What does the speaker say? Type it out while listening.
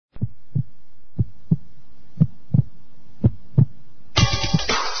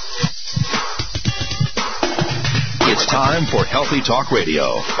time for Healthy Talk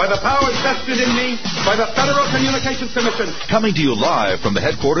Radio. By the powers vested in me by the Federal Communications Commission. Coming to you live from the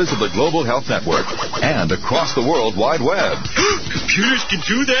headquarters of the Global Health Network and across the World Wide Web. Computers can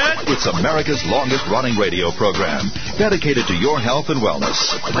do that? It's America's longest-running radio program dedicated to your health and wellness.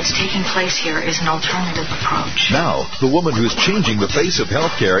 What's taking place here is an alternative approach. Now, the woman who's changing the face of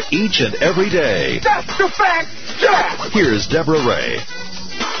healthcare each and every day. That's the fact, Jack! Here's Deborah Ray.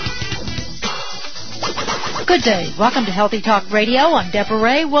 Good day. Welcome to Healthy Talk Radio. I'm Deborah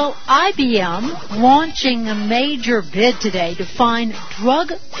Ray. Well, IBM launching a major bid today to find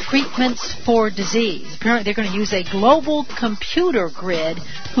drug treatments for disease. Apparently they're going to use a global computer grid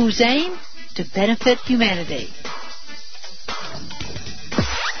whose aim to benefit humanity.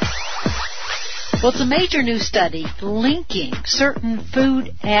 Well, it's a major new study linking certain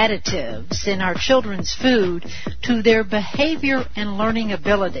food additives in our children's food to their behavior and learning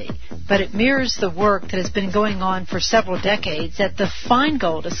ability. But it mirrors the work that has been going on for several decades at the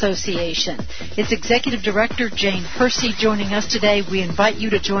Feingold Association. Its Executive Director, Jane Hersey, joining us today. We invite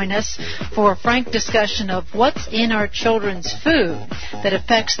you to join us for a frank discussion of what's in our children's food that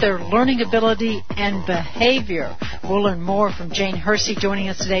affects their learning ability and behavior. We'll learn more from Jane Hersey joining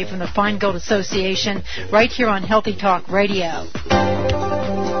us today from the Feingold Association right here on Healthy Talk Radio.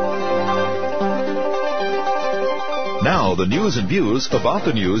 Now, the news and views about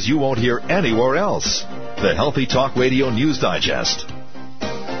the news you won't hear anywhere else. The Healthy Talk Radio News Digest.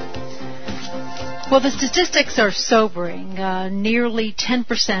 Well, the statistics are sobering. Nearly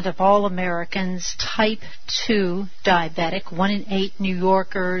 10% of all Americans type 2 diabetic, 1 in 8 New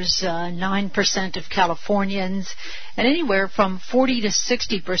Yorkers, 9% of Californians, and anywhere from 40 to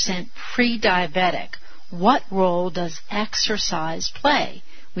 60% pre-diabetic. What role does exercise play?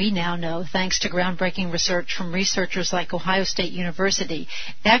 We now know, thanks to groundbreaking research from researchers like Ohio State University,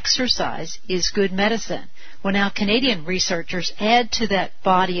 exercise is good medicine. Well, now Canadian researchers add to that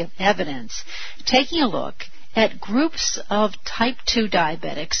body of evidence, taking a look at groups of type 2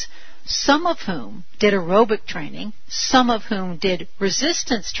 diabetics, some of whom did aerobic training, some of whom did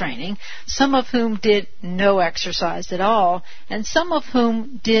resistance training, some of whom did no exercise at all, and some of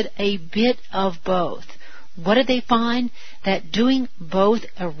whom did a bit of both. What did they find? That doing both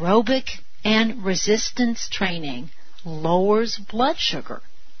aerobic and resistance training lowers blood sugar,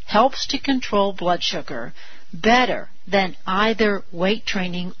 helps to control blood sugar better than either weight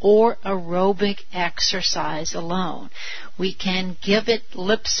training or aerobic exercise alone. We can give it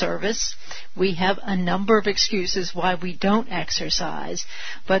lip service. We have a number of excuses why we don't exercise,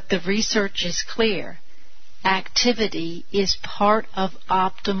 but the research is clear. Activity is part of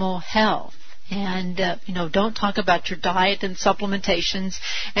optimal health. And, don't talk about your diet and supplementations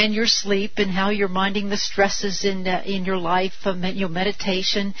and your sleep and how you're minding the stresses in your life,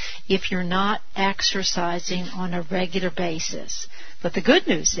 meditation, if you're not exercising on a regular basis. But the good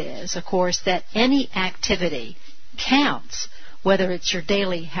news is, of course, that any activity counts, whether it's your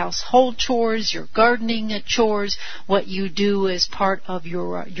daily household chores, your gardening chores, what you do as part of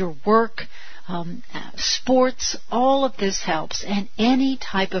your work, sports, all of this helps, and any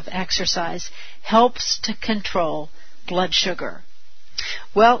type of exercise helps to control blood sugar.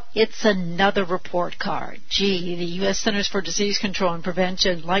 Well, it's another report card. Gee, the U.S. Centers for Disease Control and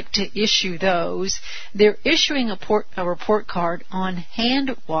Prevention like to issue those. They're issuing a report card on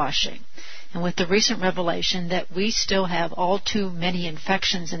hand washing. And with the recent revelation that we still have all too many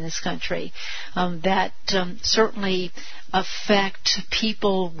infections in this country that certainly affect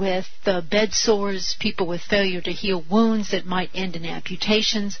people with bed sores, people with failure to heal wounds that might end in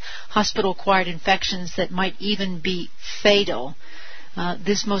amputations, hospital-acquired infections that might even be fatal.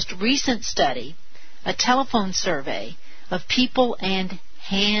 This most recent study, a telephone survey of people and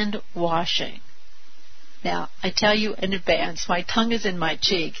hand washing. Now, I tell you in advance, my tongue is in my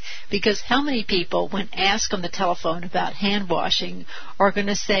cheek, because how many people, when asked on the telephone about hand washing, are going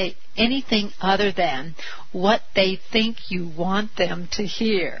to say anything other than what they think you want them to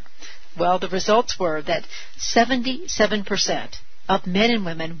hear? Well, the results were that 77% of men and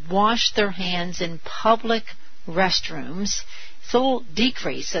women wash their hands in public restrooms. It's a little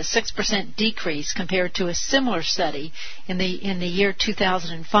decrease, a 6% decrease compared to a similar study in the year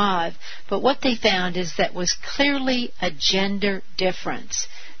 2005. But what they found is that was clearly a gender difference,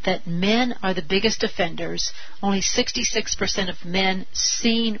 that men are the biggest offenders. Only 66% of men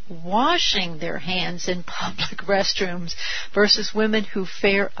seen washing their hands in public restrooms versus women who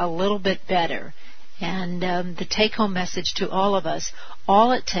fare a little bit better. And the take-home message to all of us,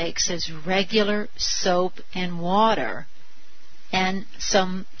 all it takes is regular soap and water, and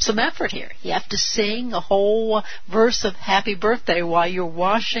some effort here. You have to sing a whole verse of Happy Birthday while you're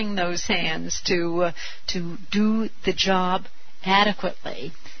washing those hands to do the job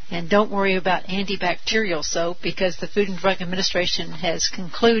adequately. And don't worry about antibacterial soap, because the Food and Drug Administration has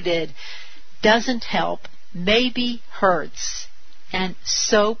concluded doesn't help, maybe hurts. And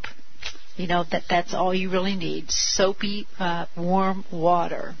soap, that's all you really need, soapy, warm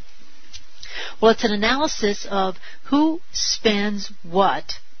water. Well, it's an analysis of who spends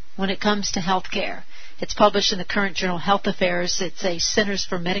what when it comes to health care. It's published in the current journal Health Affairs. It's a Centers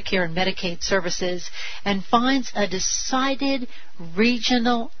for Medicare and Medicaid Services, and finds a decided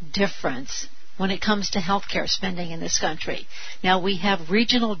regional difference when it comes to health care spending in this country. Now, we have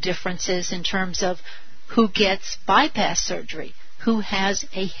regional differences in terms of who gets bypass surgery, who has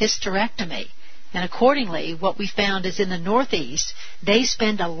a hysterectomy. And accordingly, what we found is in the Northeast, they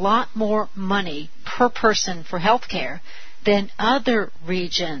spend a lot more money per person for health care than other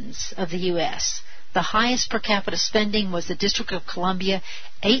regions of the U.S. The highest per capita spending was the District of Columbia,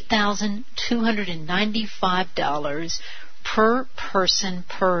 $8,295 per person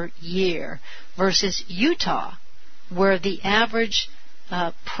per year, versus Utah, where the average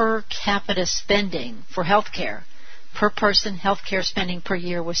per capita spending for health care, per person health care spending per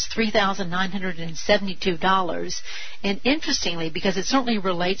year, was $3,972. And interestingly, because it certainly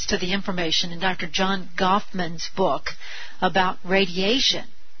relates to the information in Dr. John Goffman's book about radiation,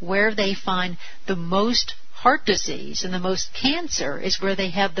 where they find the most heart disease and the most cancer is where they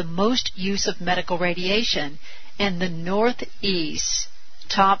have the most use of medical radiation. And the Northeast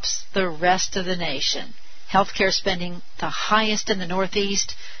tops the rest of the nation. Healthcare spending the highest in the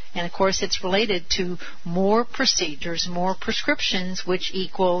Northeast, and of course it's related to more procedures, more prescriptions, which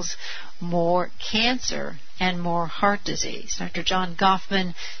equals more cancer and more heart disease. Dr. John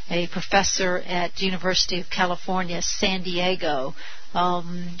Goffman, a professor at the University of California, San Diego,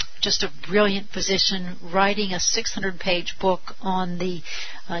 just a brilliant physician, writing a 600-page book on the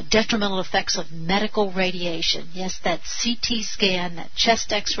detrimental effects of medical radiation. Yes, that CT scan, that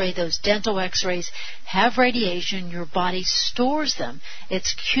chest x-ray, those dental x-rays have radiation. Your body stores them.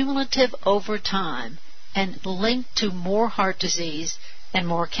 It's cumulative over time and linked to more heart disease and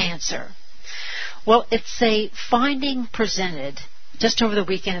more cancer. Well, it's a finding presented just over the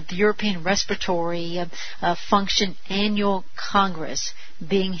weekend at the European Respiratory Function Annual Congress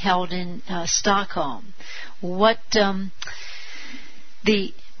being held in Stockholm. What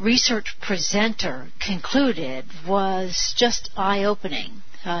the research presenter concluded was just eye-opening.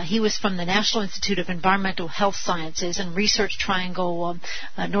 He was from the National Institute of Environmental Health Sciences and Research Triangle,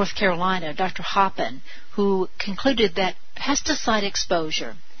 North Carolina, Dr. Hoppen, who concluded that pesticide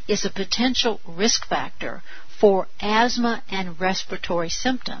exposure is a potential risk factor for asthma and respiratory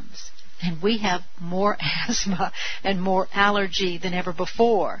symptoms. And we have more asthma and more allergy than ever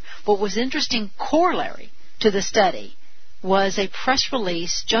before. What was interesting corollary to the study was a press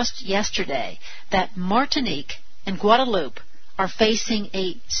release just yesterday that Martinique and Guadeloupe are facing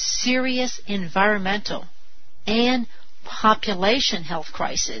a serious environmental and population health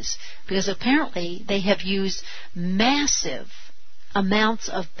crisis because apparently they have used massive amounts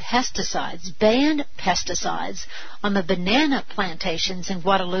of pesticides, banned pesticides, on the banana plantations in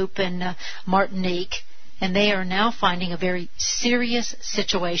Guadeloupe and Martinique, and they are now finding a very serious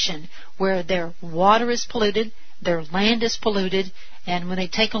situation where their water is polluted, their land is polluted, and when they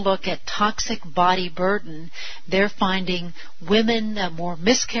take a look at toxic body burden, they're finding women, more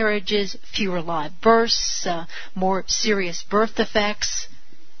miscarriages, fewer live births, more serious birth defects.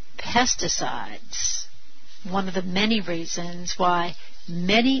 Pesticides, one of the many reasons why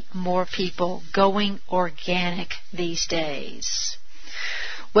many more people going organic these days.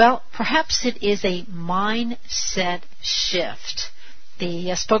 Well, perhaps it is a mindset shift.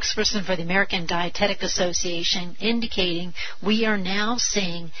 The spokesperson for the American Dietetic Association indicating we are now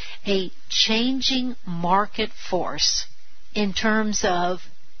seeing a changing market force in terms of,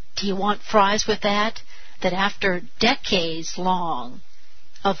 do you want fries with that? That after decades long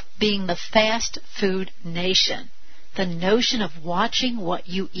of being the fast food nation, the notion of watching what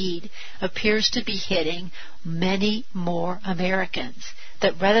you eat appears to be hitting many more Americans.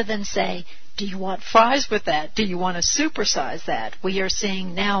 That rather than say, do you want fries with that? Do you want to supersize that? We are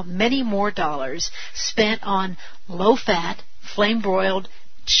seeing now many more dollars spent on low-fat, flame-broiled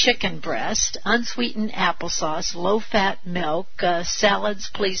chicken breast, unsweetened applesauce, low-fat milk, salads,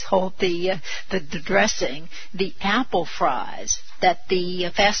 please hold the dressing, the apple fries, that the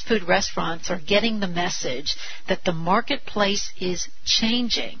fast food restaurants are getting the message that the marketplace is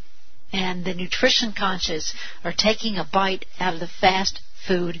changing and the nutrition conscious are taking a bite out of the fast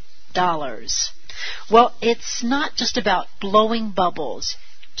food dollars. Well, it's not just about blowing bubbles.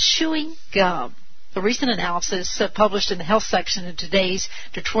 Chewing gum. A recent analysis published in the health section of today's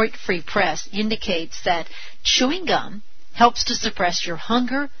Detroit Free Press indicates that chewing gum helps to suppress your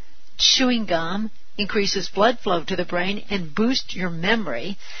hunger. Chewing gum increases blood flow to the brain and boosts your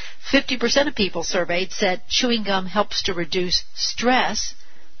memory. 50% of people surveyed said chewing gum helps to reduce stress,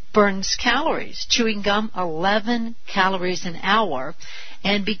 burns calories. Chewing gum, 11 calories an hour.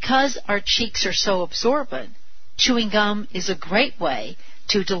 And because our cheeks are so absorbent, chewing gum is a great way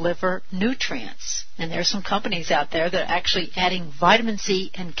to deliver nutrients. And there's some companies out there that are actually adding vitamin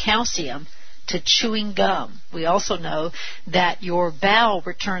C and calcium to chewing gum. We also know that your bowel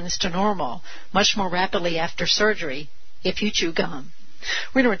returns to normal much more rapidly after surgery if you chew gum.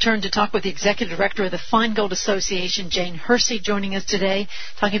 We're going to return to talk with the Executive Director of the Feingold Association, Jane Hersey, joining us today,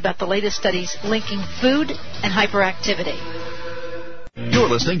 talking about the latest studies linking food and hyperactivity. You're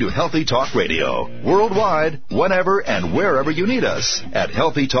listening to Healthy Talk Radio, worldwide, whenever and wherever you need us at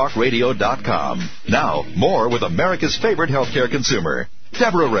HealthyTalkRadio.com. Now, more with America's favorite healthcare consumer,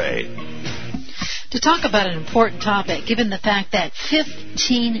 Deborah Ray. To talk about an important topic, given the fact that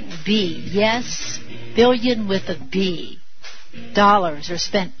 15B, yes, billion with a B, dollars are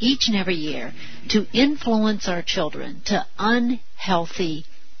spent each and every year to influence our children to unhealthy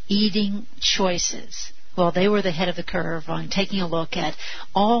eating choices. Well, they were the head of the curve on taking a look at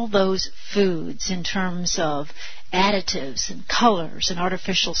all those foods in terms of additives and colors and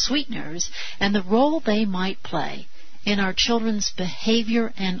artificial sweeteners and the role they might play in our children's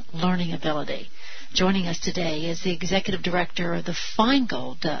behavior and learning ability. Joining us today is the Executive Director of the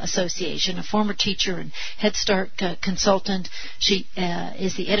Feingold Association, a former teacher and Head Start consultant. She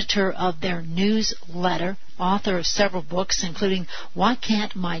is the editor of their newsletter, author of several books, including Why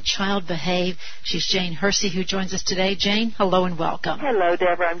Can't My Child Behave? She's Jane Hersey, who joins us today. Jane, hello and welcome. Hello,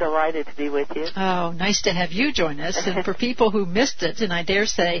 Deborah. I'm delighted to be with you. Oh, nice to have you join us. And for people who missed it, and I dare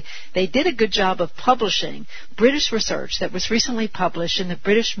say they did a good job of publishing British research that was recently published in the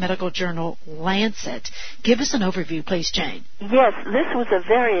British medical journal Lancet. Give us an overview, please, Jane. Yes, this was a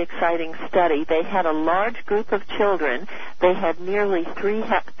very exciting study. They had a large group of children. They had nearly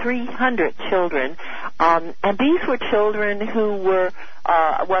 300 children. And these were children who were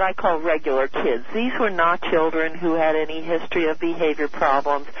what I call regular kids. These were not children who had any history of behavior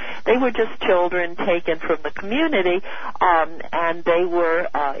problems. They were just children taken from the community, and they were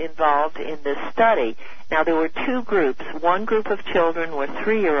involved in this study. Now, there were two groups. One group of children were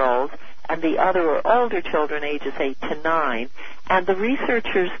 3-year-olds, and the other were older children, ages 8 to 9. And the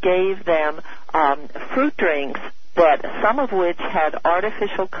researchers gave them fruit drinks, but some of which had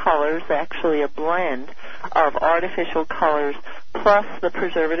artificial colors, actually a blend of artificial colors, plus the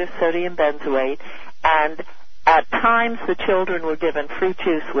preservative sodium benzoate. And at times the children were given fruit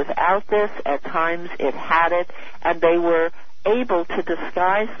juice without this, at times it had it, and they were able to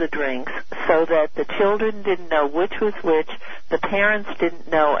disguise the drinks so that the children didn't know which was which, the parents didn't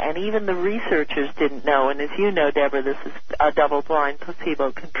know, and even the researchers didn't know. And as you know, Deborah, this is a double-blind,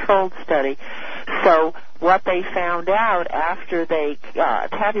 placebo-controlled study. So what they found out after they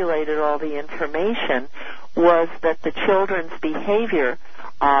tabulated all the information was that the children's behavior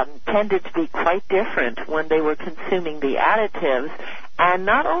tended to be quite different when they were consuming the additives, and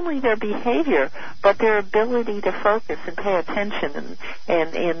not only their behavior, but their ability to focus and pay attention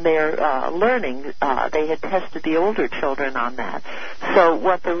and in their learning. They had tested the older children on that. So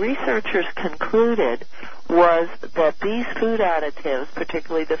what the researchers concluded was that these food additives,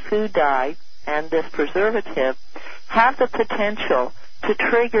 particularly the food dye and this preservative, have the potential to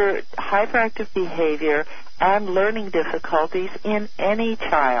trigger hyperactive behavior and learning difficulties in any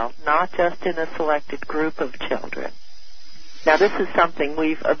child, not just in a selected group of children. Now, this is something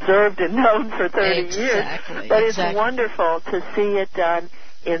we've observed and known for 30 years, but it's wonderful to see it done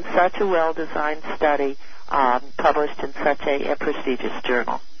in such a well-designed study published in such a prestigious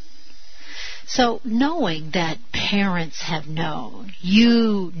journal. So knowing that parents have known,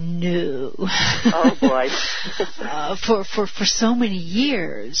 you knew. Oh, boy. for so many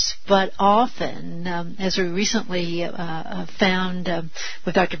years, but often, as we recently found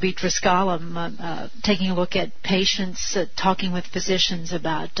with Dr. Beatrice Gollum, taking a look at patients, talking with physicians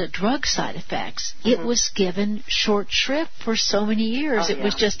about drug side effects, it was given short shrift for so many years. It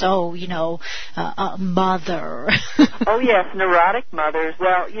was just, a mother. Oh, yes, neurotic mothers.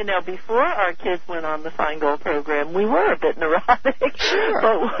 Well, before our kids went on the Feingold program, we were a bit neurotic. Sure.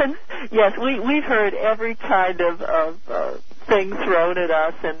 But we've heard every kind of thing thrown at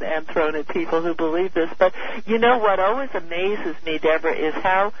us and thrown at people who believe this. But what always amazes me, Deborah, is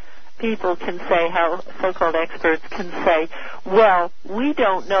how people can say, how so-called experts can say, well, we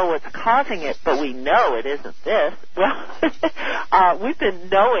don't know what's causing it, but we know it isn't this. Well, we've been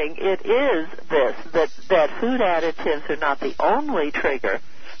knowing it is this, that food additives are not the only trigger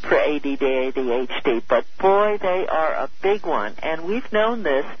for ADD, ADHD, but boy, they are a big one. And we've known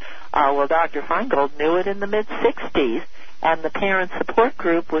this, Dr. Feingold knew it in the mid-60s, and the parent support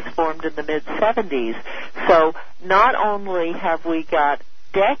group was formed in the mid-70s. So not only have we got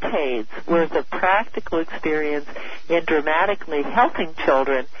decades worth of practical experience in dramatically helping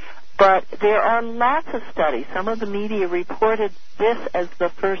children, but there are lots of studies. Some of the media reported this as the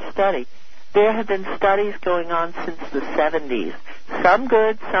first study. There have been studies going on since the 70s, some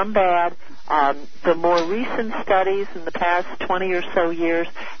good, some bad. The more recent studies in the past 20 or so years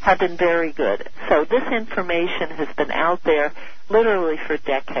have been very good. So this information has been out there literally for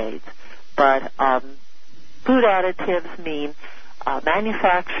decades. But food additives mean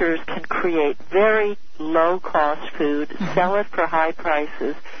manufacturers can create very low-cost food, sell it for high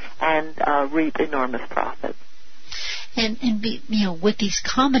prices, and reap enormous profits. And with these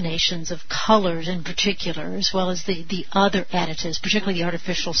combinations of colors in particular, as well as the other additives, particularly the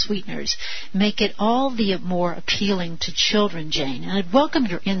artificial sweeteners, make it all the more appealing to children, Jane. And I'd welcome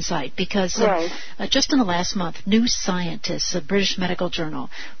your insight because just in the last month, New Scientist, a British medical journal,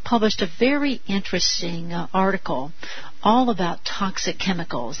 published a very interesting article all about toxic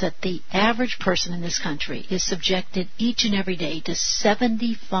chemicals, that the average person in this country is subjected each and every day to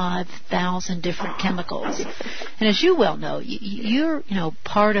 75,000 different chemicals. And as you well know, you're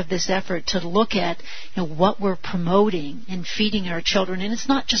part of this effort to look at what we're promoting and feeding our children, and it's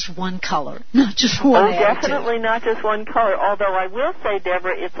not just one color, not just one additive. Definitely not just one color, although I will say,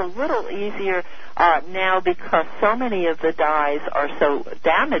 Deborah, it's a little easier now because so many of the dyes are so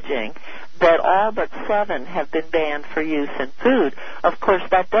damaging that all but 7 have been banned for use in food. Of course,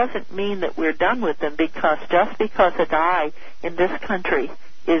 that doesn't mean that we're done with them, because just because a dye in this country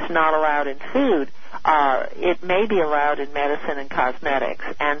is not allowed in food, it may be allowed in medicine and cosmetics.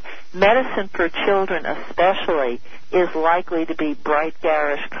 And medicine for children especially is likely to be bright,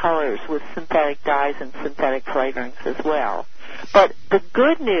 garish colors with synthetic dyes and synthetic flavorings as well. But the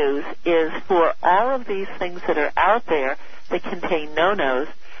good news is, for all of these things that are out there that contain no-nos,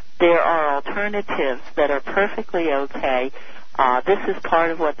 there are alternatives that are perfectly okay. This is part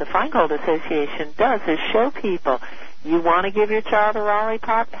of what the Feingold Association does, is show people, you want to give your child a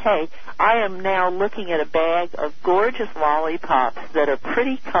lollipop? Hey, I am now looking at a bag of gorgeous lollipops that are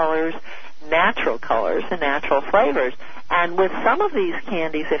pretty colors, natural colors, and natural flavors. And with some of these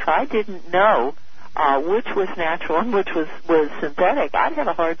candies, if I didn't know which was natural and which was synthetic, I'd have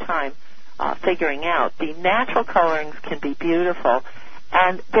a hard time figuring out. The natural colorings can be beautiful,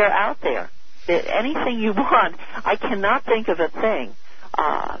 and they're out there. Anything you want, I cannot think of a thing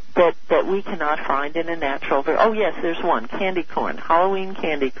that we cannot find in a natural. Oh yes, there's one, candy corn, Halloween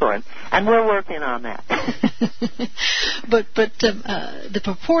candy corn, and we're working on that. But the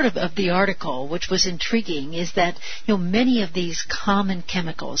purport of the article, which was intriguing, is that many of these common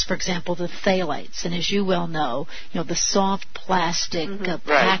chemicals, for example, the phthalates, and as you well know, the soft plastic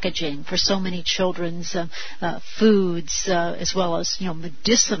packaging for so many children's foods, as well as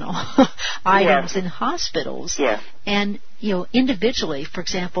medicinal items in hospitals, and individually, for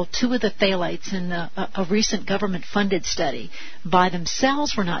example, 2 of the phthalates in a recent government-funded study by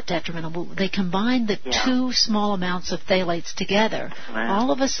themselves were not detrimental. They combined the 2 small amounts of phthalates together. Wow.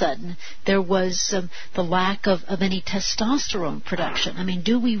 All of a sudden, there was the lack of any testosterone production. I mean,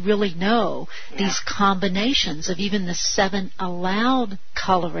 do we really know these combinations of even the 7 allowed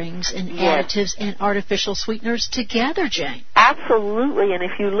colorings and additives and artificial sweeteners together, Jane? Absolutely, and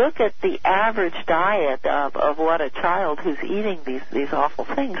if you look at the average diet of what a child who's eating these awful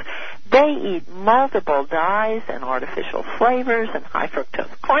things, they eat multiple dyes and artificial flavors and high fructose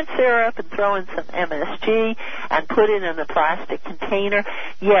corn syrup and throw in some MSG and put it in a plastic container.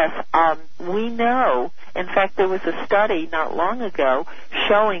 Yes, we know. In fact, there was a study not long ago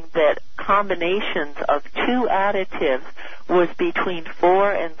showing that combinations of 2 additives was between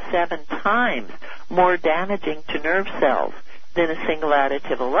 4 and 7 times more damaging to nerve cells than a single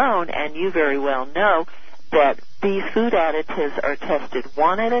additive alone, and you very well know that these food additives are tested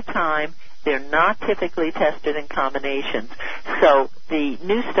one at a time. They're not typically tested in combinations. So the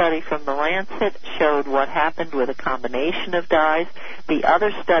new study from the Lancet showed what happened with a combination of dyes. The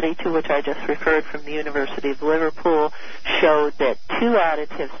other study, to which I just referred from the University of Liverpool, showed that 2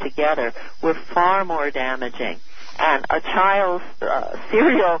 additives together were far more damaging. And a child's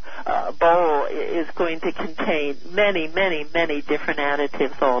cereal bowl is going to contain many, many, many different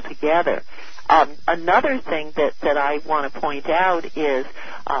additives altogether. Another thing that I want to point out is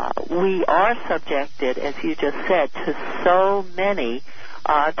we are subjected, as you just said, to so many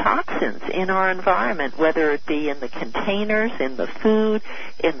toxins in our environment, whether it be in the containers, in the food,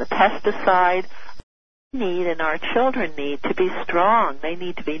 in the pesticide. Need and our children need to be strong. They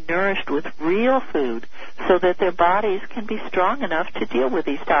need to be nourished with real food so that their bodies can be strong enough to deal with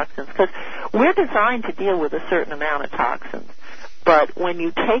these toxins, because we're designed to deal with a certain amount of toxins. But when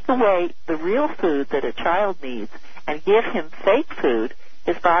you take away the real food that a child needs and give him fake food,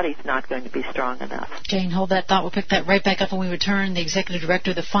 his body's not going to be strong enough. Jane, hold that thought. We'll pick that right back up when we return. The Executive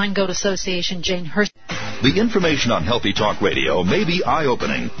Director of the Feingold Association, Jane Hersey. The information on Healthy Talk Radio may be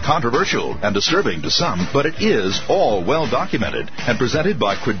eye-opening, controversial, and disturbing to some, but it is all well documented and presented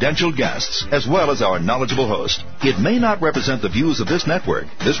by credentialed guests, as well as our knowledgeable host. It may not represent the views of this network,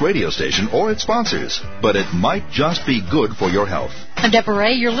 this radio station, or its sponsors, but it might just be good for your health. I'm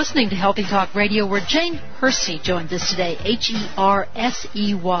Deborah. You're listening to Healthy Talk Radio, where Jane Hersey joins us today, Hersey.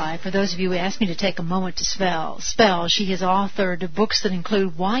 For those of you who asked me to take a moment to spell, she has authored books that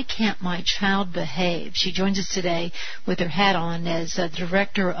include Why Can't My Child Behave? She joins us today with her hat on as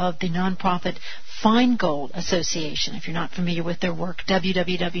director of the nonprofit Feingold Association. If you're not familiar with their work,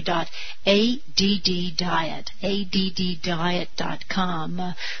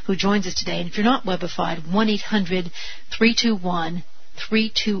 www.adddiet.com, who joins us today. And if you're not webified,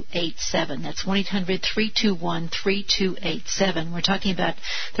 1-800-321-3287. That's 1-800-321-3287. We're talking about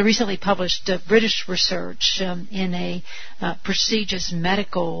the recently published British research in a prestigious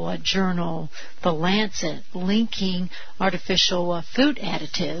medical journal, The Lancet, linking artificial food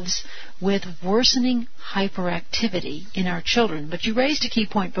additives with worsening hyperactivity in our children. But you raised a key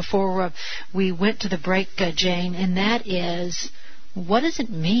point before we went to the break, Jane, and that is, what does it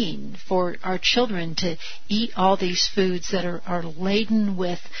mean for our children to eat all these foods that are laden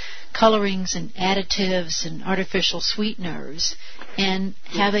with colorings and additives and artificial sweeteners and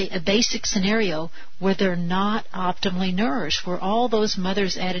have a basic scenario where they're not optimally nourished, where all those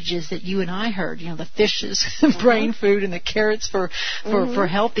mother's adages that you and I heard, the fish is brain food and the carrots for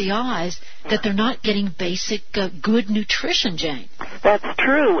healthy eyes, that they're not getting basic good nutrition, Jane? That's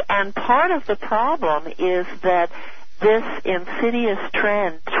true, and part of the problem is that this insidious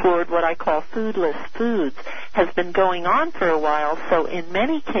trend toward what I call foodless foods has been going on for a while. So in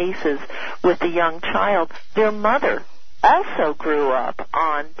many cases with the young child, their mother also grew up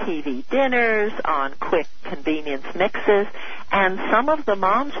on TV dinners, on quick convenience mixes, and some of the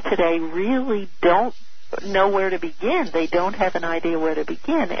moms today really don't know where to begin. They don't have an idea where to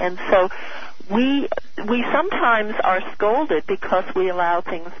begin. And so we sometimes are scolded because we allow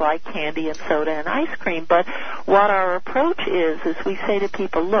things like candy and soda and ice cream. But what our approach is we say to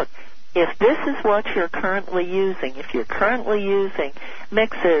people, look, if this is what you're currently using, if you're currently using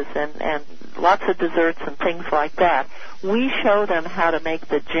mixes and lots of desserts and things like that, we show them how to make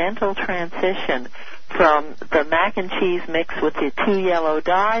the gentle transition from the mac and cheese mix with the 2 yellow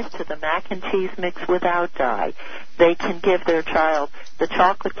dyes to the mac and cheese mix without dye. They can give their child the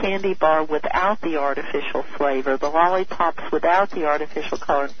chocolate candy bar without the artificial flavor, the lollipops without the artificial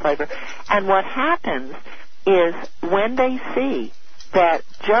color and flavor. And what happens is when they see that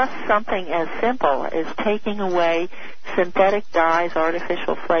just something as simple as taking away synthetic dyes,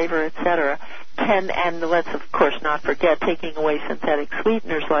 artificial flavor, etc., and let's of course not forget taking away synthetic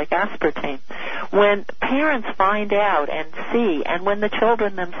sweeteners like aspartame. When parents find out and see, and when the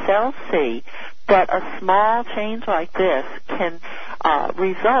children themselves see, that a small change like this can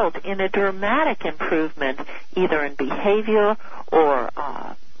result in a dramatic improvement either in behavior or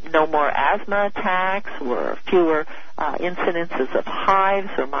no more asthma attacks or fewer incidences of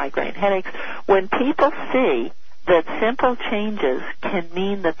hives or migraine headaches, when people see that simple changes can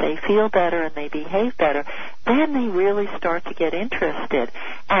mean that they feel better and they behave better, then they really start to get interested.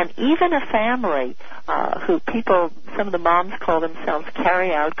 And even a family some of the moms call themselves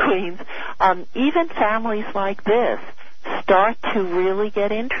carry-out queens, even families like this start to really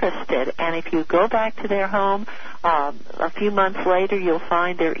get interested. And if you go back to their home a few months later, you'll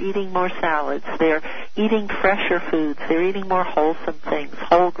find they're eating more salads, they're eating fresher foods, they're eating more wholesome things,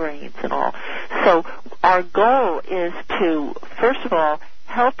 whole grains and all. So our goal is to, first of all,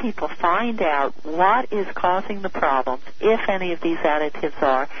 help people find out what is causing the problems, if any of these additives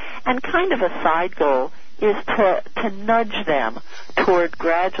are, and kind of a side goal is to nudge them toward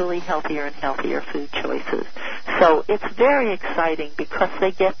gradually healthier and healthier food choices. So it's very exciting because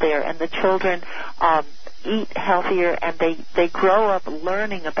they get there and the children eat healthier and they grow up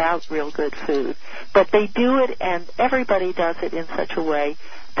learning about real good food. But they do it, and everybody does it in such a way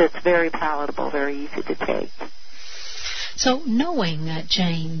that's very palatable, very easy to take. So knowing,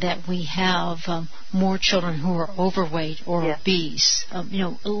 Jane, that we have more children who are overweight or obese,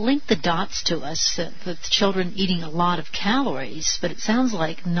 link the dots to us that the children eating a lot of calories, but it sounds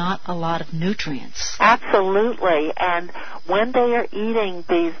like not a lot of nutrients. Absolutely. And when they are eating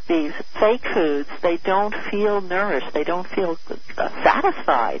these fake foods, they don't feel nourished. They don't feel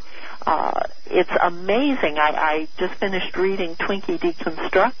satisfied. It's amazing. I just finished reading Twinkie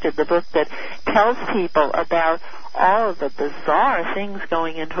Deconstructed, the book that tells people about all of the bizarre things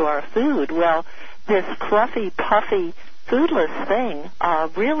going into our food. Well, this fluffy, puffy, foodless thing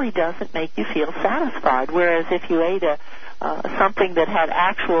really doesn't make you feel satisfied, whereas if you ate something that had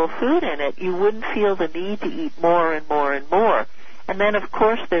actual food in it, you wouldn't feel the need to eat more and more and more. And then, of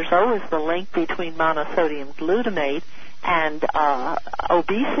course, there's always the link between monosodium glutamate and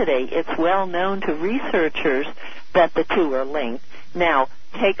obesity. It's well known to researchers that the two are linked. Now,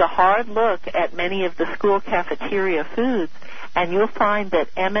 take a hard look at many of the school cafeteria foods, and you'll find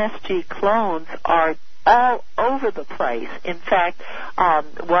that MSG clones are all over the place. In fact,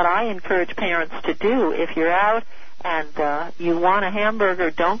 what I encourage parents to do, if you're out and you want a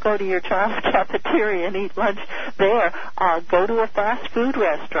hamburger, don't go to your child's cafeteria and eat lunch there. Go to a fast food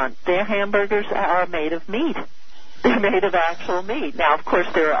restaurant. Their hamburgers are made of meat. They're made of actual meat. Now, of course,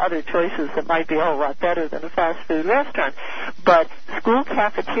 there are other choices that might be a whole lot better than a fast food restaurant. But school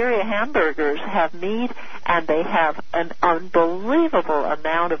cafeteria hamburgers have meat, and they have an unbelievable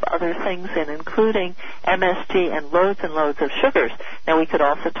amount of other things in, including MSG and loads of sugars. Now, we could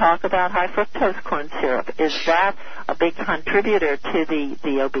also talk about high fructose corn syrup. Is that a big contributor to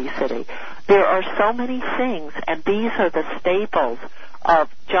the obesity? There are so many things, and these are the staples of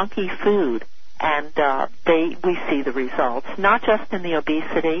junky food. And we see the results, not just in the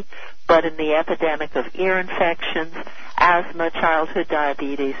obesity, but in the epidemic of ear infections, asthma, childhood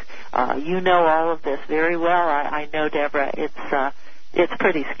diabetes. You know all of this very well. I know, Deborah. It's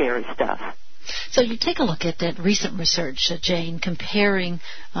pretty scary stuff. So you take a look at that recent research, Jane, comparing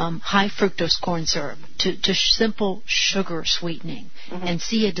high fructose corn syrup to simple sugar sweetening, and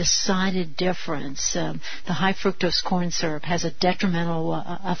see a decided difference. The high fructose corn syrup has a detrimental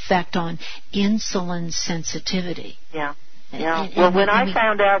effect on insulin sensitivity. Yeah. Well, when I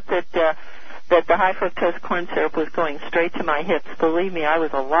found out that the high fructose corn syrup was going straight to my hips, believe me, I was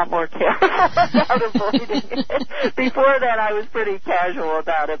a lot more careful about avoiding it. Before that, I was pretty casual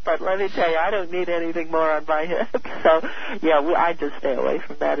about it, but let me tell you, I don't need anything more on my hips. So, I just stay away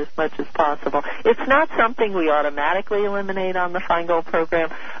from that as much as possible. It's not something we automatically eliminate on the Feingold program,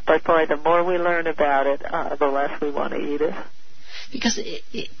 but boy, the more we learn about it, the less we want to eat it. Because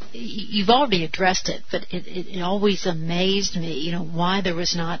you've already addressed it, but it always amazed me, why there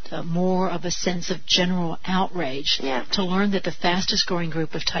was not more of a sense of general outrage to learn that the fastest growing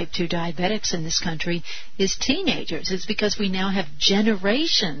group of type 2 diabetics in this country is teenagers. It's because we now have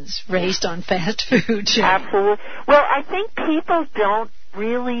generations raised on fast food. Absolutely. Well, I think people don't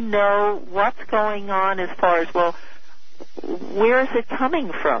really know what's going on as far as, where is it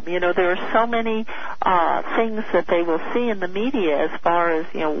coming from? There are so many things that they will see in the media as far as,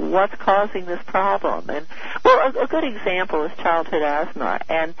 what's causing this problem. And, a good example is childhood asthma.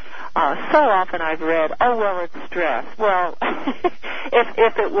 And so often I've read, it's stress. Well,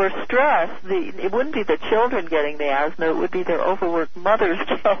 if it were stress, it wouldn't be the children getting the asthma. It would be their overworked mothers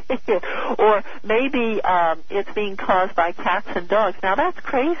getting it. Or maybe it's being caused by cats and dogs. Now, that's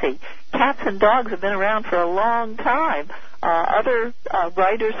crazy. Cats and dogs have been around for a long time. Other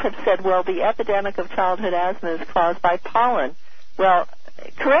writers have said, the epidemic of childhood asthma is caused by pollen. Well,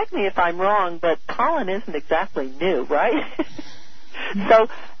 correct me if I'm wrong, but pollen isn't exactly new, right? So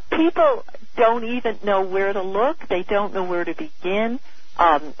people don't even know where to look. They don't know where to begin.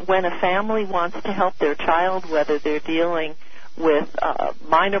 When a family wants to help their child, whether they're dealing with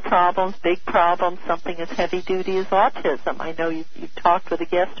minor problems, big problems, something as heavy duty as autism. I know you've talked with a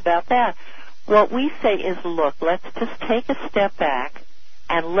guest about that. What we say is, look, let's just take a step back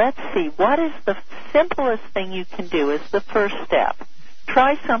and let's see what is the simplest thing you can do as the first step.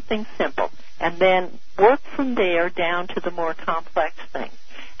 Try something simple and then work from there down to the more complex things.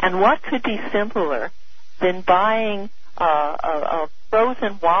 And what could be simpler than buying a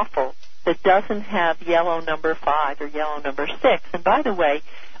frozen waffle that doesn't have yellow number 5 or yellow number 6? And by the way,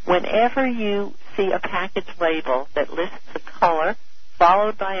 whenever you see a package label that lists a color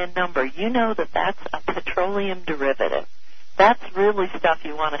followed by a number, you know that that's a petroleum derivative. That's really stuff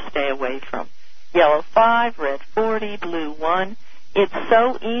you want to stay away from. Yellow 5, red 40, blue 1. It's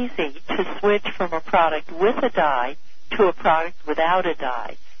so easy to switch from a product with a dye to a product without a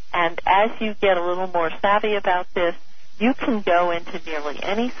dye. And as you get a little more savvy about this, You can go into nearly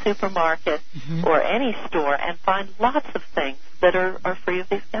any supermarket or any store and find lots of things that are free of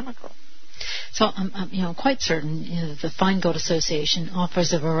these chemicals. So I'm quite certain the Feingold Association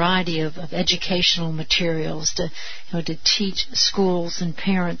offers a variety of educational materials to teach schools and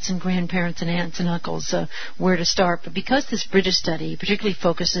parents and grandparents and aunts and uncles where to start. But because this British study particularly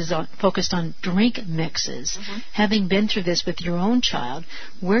focused on drink mixes, having been through this with your own child,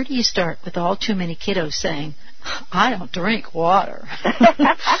 where do you start with all too many kiddos saying, I don't drink water?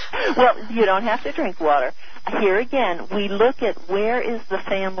 Well, you don't have to drink water. Here again, we look at where is the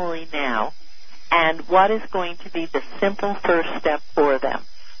family now and what is going to be the simple first step for them.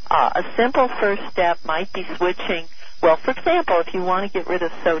 A simple first step might be switching. Well, for example, if you want to get rid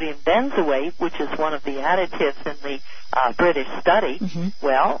of sodium benzoate, which is one of the additives in the British study,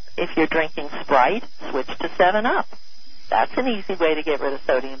 well, if you're drinking Sprite, switch to 7-Up. That's an easy way to get rid of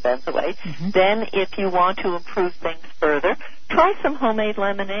sodium benzoate. Then if you want to improve things further, try some homemade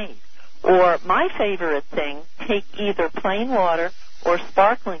lemonade. Or my favorite thing, take either plain water or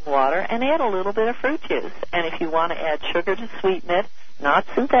sparkling water and add a little bit of fruit juice. And if you want to add sugar to sweeten it, not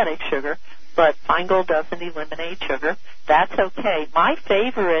synthetic sugar, but Feingold doesn't eliminate sugar, that's okay. My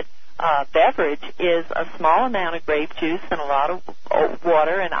favorite beverage is a small amount of grape juice and a lot of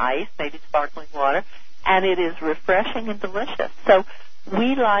water and ice, maybe sparkling water, and it is refreshing and delicious. So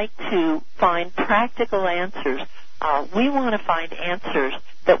we like to find practical answers. We want to find answers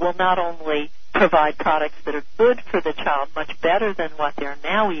that will not only provide products that are good for the child, much better than what they're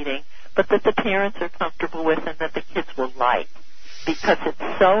now eating, but that the parents are comfortable with and that the kids will like. Because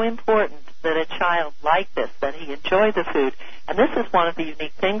it's so important that a child like this, that he enjoy the food. And this is one of the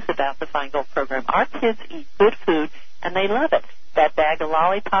unique things about the Feingold program. Our kids eat good food, and they love it. That bag of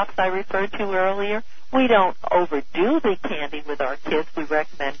lollipops I referred to earlier, we don't overdo the candy with our kids. We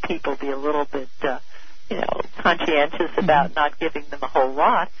recommend people be a little bit, conscientious about not giving them a whole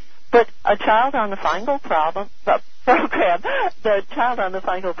lot. But a child on the Feingold program, the child on the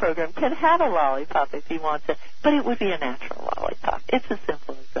Feingold program can have a lollipop if he wants it, but it would be a natural lollipop. It's as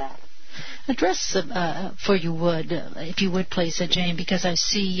simple as that. Address if you would, please, Jane, because I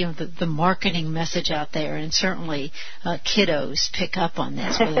see the marketing message out there, and certainly kiddos pick up on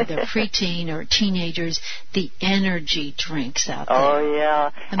this, whether they're preteen or teenagers. The energy drinks out there. Oh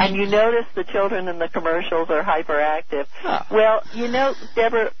yeah, and you notice the children in the commercials are hyperactive. Oh. Well,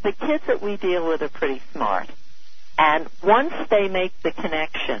 Deborah, the kids that we deal with are pretty smart, and once they make the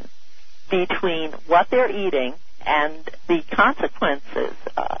connection between what they're eating and the consequences,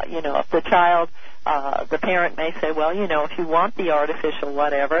 if the child, the parent may say, well, if you want the artificial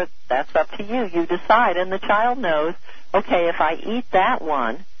whatever, that's up to you. You decide. And the child knows, okay, if I eat that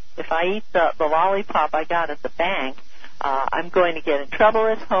one, if I eat the lollipop I got at the bank, I'm going to get in trouble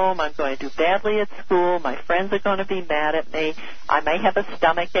at home. I'm going to do badly at school. My friends are going to be mad at me. I may have a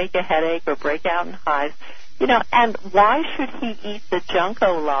stomachache, a headache, or break out in hives. And why should he eat the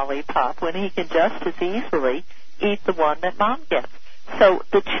Junko lollipop when he can just as easily eat the one that mom gets? So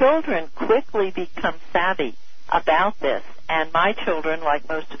the children quickly become savvy about this. And my children, like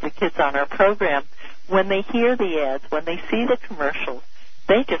most of the kids on our program, when they hear the ads, when they see the commercials,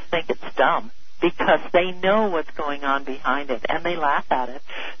 they just think it's dumb because they know what's going on behind it, and they laugh at it.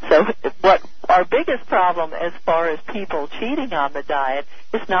 So what our biggest problem as far as people cheating on the diet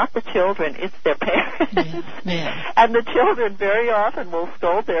is not the children, it's their parents. Yeah. And the children very often will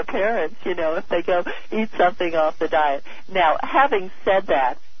scold their parents, if they go eat something off the diet. Now, having said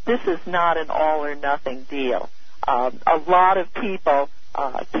that, this is not an all-or-nothing deal. A lot of people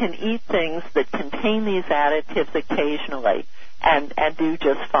can eat things that contain these additives occasionally and do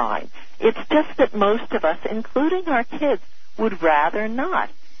just fine. It's just that most of us, including our kids, would rather not.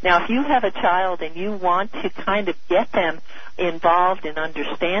 Now, if you have a child and you want to kind of get them involved in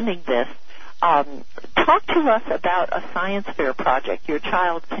understanding this, talk to us about a science fair project your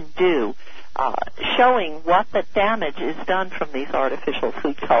child can do, showing what the damage is done from these artificial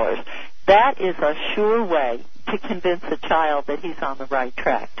food colors. That is a sure way to convince a child that he's on the right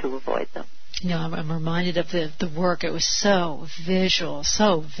track to avoid them. I'm reminded of the work. It was so visual,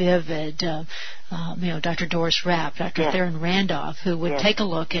 so vivid. Dr. Doris Rapp, Dr. Theron Randolph, who would take a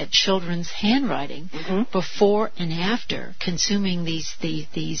look at children's handwriting before and after consuming these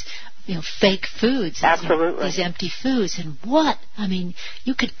fake foods, absolutely, these empty foods, and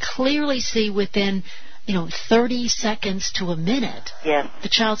you could clearly see within 30 seconds to a minute, the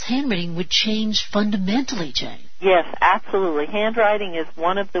child's handwriting would change fundamentally, Jane. Yes, absolutely. Handwriting is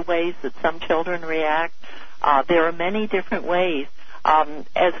one of the ways that some children react. There are many different ways.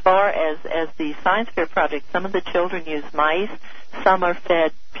 As far as the science fair project, some of the children use mice. Some are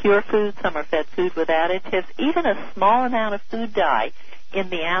fed pure food. Some are fed food with additives. Even a small amount of food dye in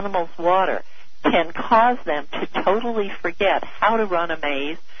the animal's water can cause them to totally forget how to run a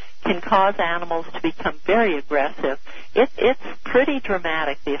maze, can cause animals to become very aggressive. It's pretty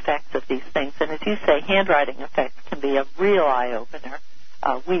dramatic, the effects of these things. And as you say, handwriting effects can be a real eye-opener.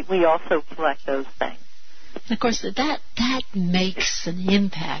 We also collect those things. And of course, that makes an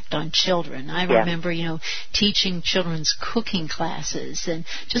impact on children. I remember, teaching children's cooking classes, and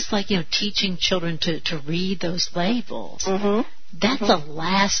just like, teaching children to read those labels. Mm-hmm. That's a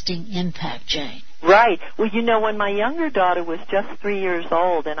lasting impact, Jane. Right. Well, when my younger daughter was just 3 years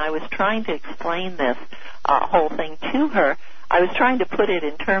old, and I was trying to explain this whole thing to her, I was trying to put it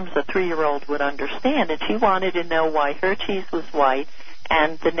in terms a 3-year-old would understand, and she wanted to know why her cheese was white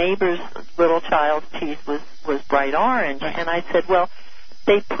and the neighbor's little child's cheese was bright orange. And I said, well,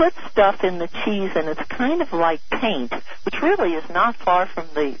 they put stuff in the cheese, and it's kind of like paint, which really is not far from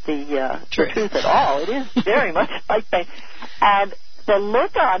the truth at all. It is very much like paint. And the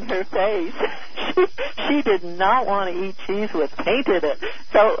look on her face, she did not want to eat cheese with paint in it.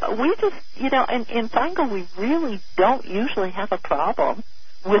 So we just, in Feingold, we really don't usually have a problem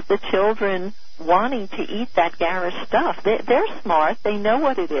with the children wanting to eat that garish stuff. They're smart. They know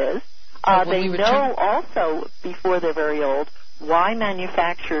what it is. They know also, before they're very old, why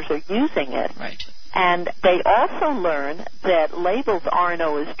manufacturers are using it. Right. And they also learn that labels aren't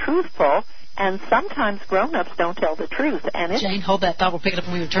always truthful, and sometimes grown-ups don't tell the truth. And Jane, hold that thought. We'll pick it up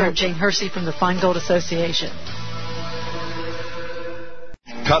when we return. Jane Hersey from the Feingold Association.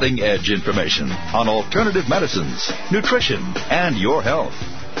 Cutting-edge information on alternative medicines, nutrition, and your health.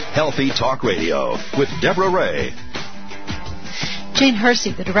 Healthy Talk Radio with Deborah Ray. Jane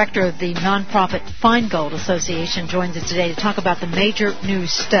Hersey, the director of the nonprofit Feingold Association, joins us today to talk about the major new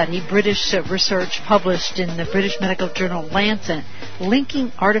study, British research published in the British medical journal Lancet,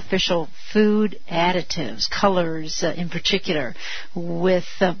 linking artificial food additives, colors in particular, with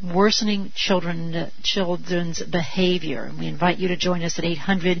worsening children's behavior. And we invite you to join us at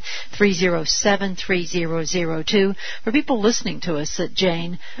 800-307-3002. For people listening to us,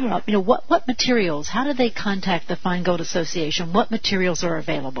 Jane, what materials, how do they contact the Feingold Association? What materials are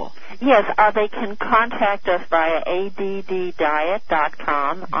available? Yes, they can contact us via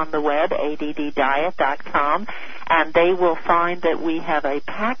adddiet.com on the web, adddiet.com, and they will find that we have a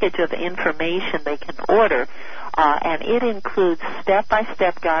package of information they can order, and it includes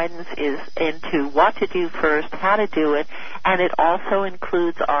step-by-step guidance into what to do first, how to do it, and it also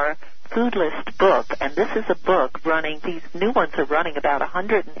includes our food list book, and this is a book these new ones are running about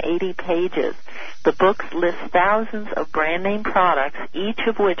 180 pages. The book lists thousands of brand name products, each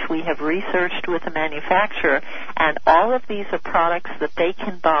of which we have researched with the manufacturer, and all of these are products that they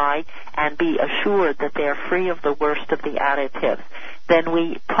can buy and be assured that they are free of the worst of the additives. Then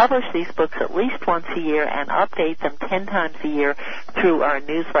we publish these books at least once a year and update them 10 times a year through our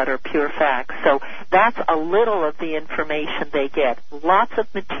newsletter, Pure Facts. So that's a little of the information they get. Lots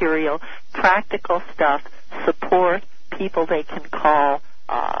of material, practical stuff, support, people they can call,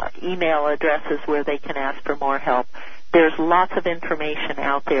 email addresses where they can ask for more help. There's lots of information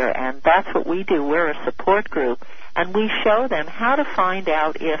out there, and that's what we do. We're a support group, and we show them how to find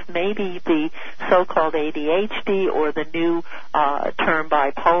out if maybe the so-called ADHD or the new term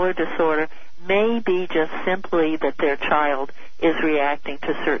bipolar disorder may be just simply that their child is reacting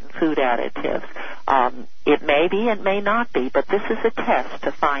to certain food additives. It may be, it may not be, but this is a test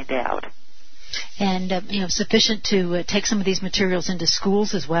to find out. And, sufficient to take some of these materials into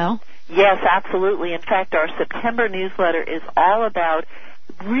schools as well? Yes, absolutely. In fact, our September newsletter is all about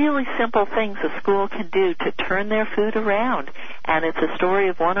really simple things a school can do to turn their food around. And it's a story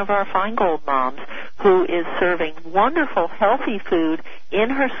of one of our Feingold moms who is serving wonderful, healthy food in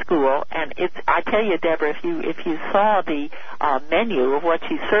her school. And I tell you, Deborah, if you saw the menu of what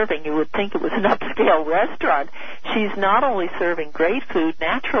she's serving, you would think it was an upscale restaurant. She's not only serving great food,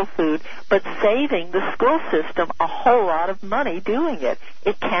 natural food, but saving the school system a whole lot of money doing it.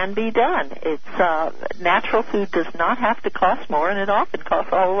 It can be done. Natural food does not have to cost more, and it often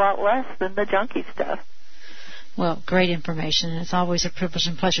costs a whole lot less than the junky stuff. Well, great information, and it's always a privilege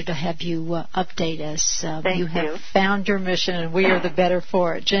and pleasure to have you update us. Thank you. You have found your mission, and we are the better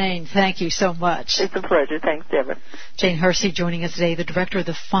for it. Jane, thank you so much. It's a pleasure. Thanks, Deborah. Jane Hersey joining us today, the director of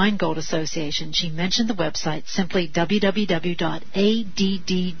the Feingold Association. She mentioned the website, simply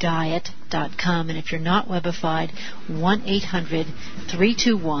www.adddiet.com. www.healthytalkradio.com. And if you're not webified,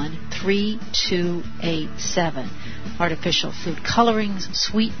 1-800-321-3287. Artificial food colorings,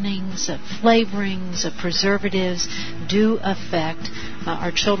 sweetenings, flavorings, preservatives do affect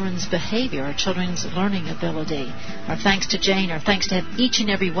our children's behavior, our children's learning ability. Our thanks to Jane. Our thanks to have each and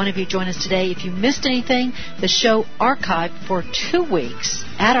every one of you join us today. If you missed anything, the show archived for 2 weeks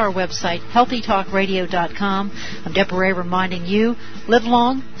at our website, healthytalkradio.com. I'm Deborah reminding you, live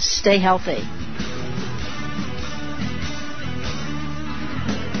long, stay healthy.